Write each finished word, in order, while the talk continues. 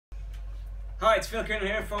Hi, it's Phil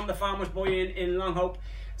here from the Farmer's Boy Inn in Longhope.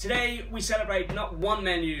 Today we celebrate not one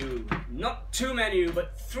menu, not two menus,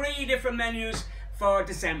 but three different menus for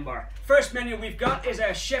December. First menu we've got is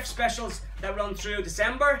our chef specials that run through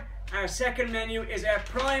December. Our second menu is our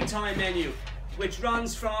prime time menu, which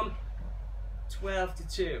runs from 12 to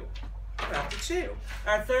 2.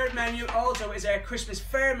 Our third menu also is our Christmas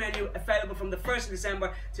Fayre menu, available from the 1st of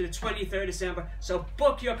December to the 23rd of December. So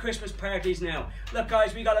book your Christmas parties now. Look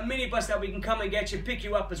guys, we got a minibus that we can come and get you, pick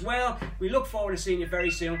you up as well. We look forward to seeing you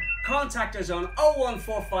very soon. Contact us on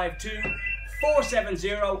 01452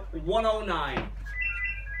 470 109.